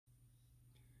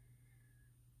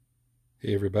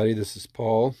Hey everybody, this is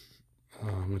Paul.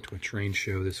 Went to a train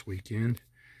show this weekend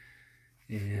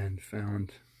and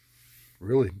found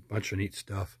really a bunch of neat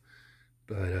stuff,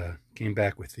 but came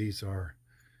back with these are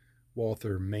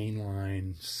Walthers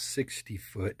Mainline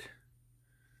 60-foot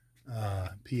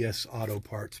PS Auto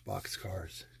Parts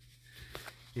boxcars.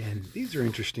 And these are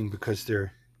interesting because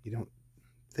you don't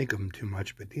think of them too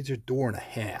much, but these are door and a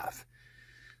half.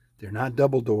 They're not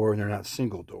double door and they're not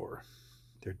single door.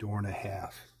 They're door and a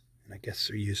half. And I guess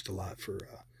they're used a lot for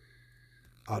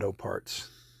auto parts,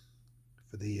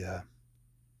 for the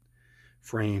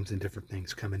frames and different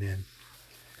things coming in.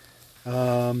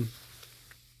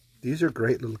 These are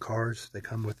great little cars. They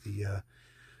come with the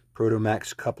Proto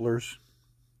Max couplers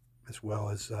as well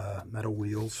as metal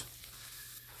wheels.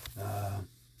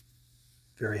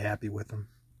 Very happy with them.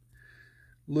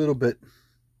 A little bit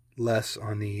less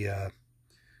on the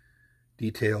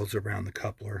details around the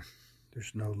coupler.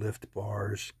 There's no lift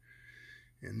bars.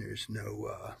 And there's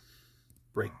no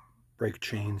brake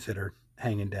chains that are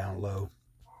hanging down low.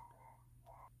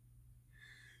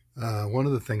 One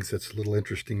of the things that's a little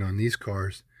interesting on these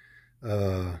cars,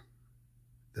 the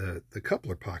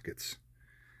coupler pockets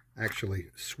actually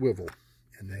swivel,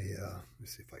 and they let me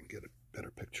see if I can get a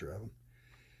better picture of them.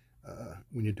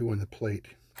 When you're doing the plate,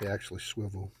 they actually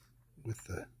swivel with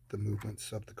the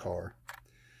movements of the car.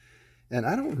 And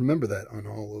I don't remember that on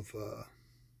all of a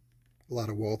lot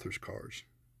of Walthers cars,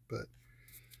 but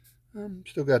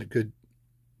still got a good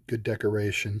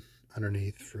decoration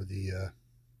underneath for the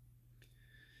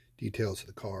details of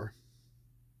the car.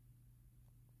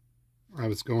 I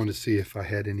was going to see if I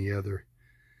had any other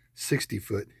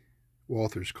 60-foot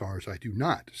Walthers cars. I do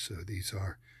not, so these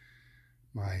are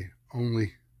my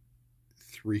only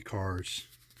 3 cars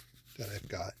that I've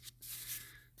got.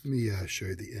 Let me show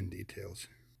you the end details.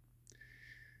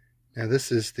 Now this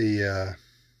is the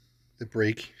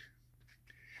brake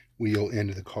wheel end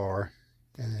of the car,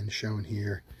 and then shown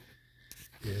here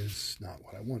is not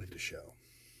what I wanted to show.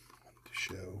 I wanted to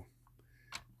show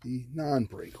the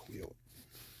non-brake wheel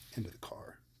end of the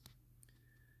car.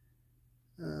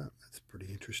 That's pretty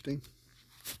interesting.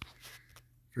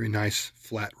 Very nice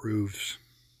flat roofs.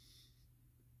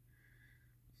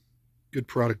 Good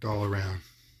product all around.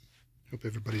 Hope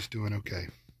everybody's doing okay.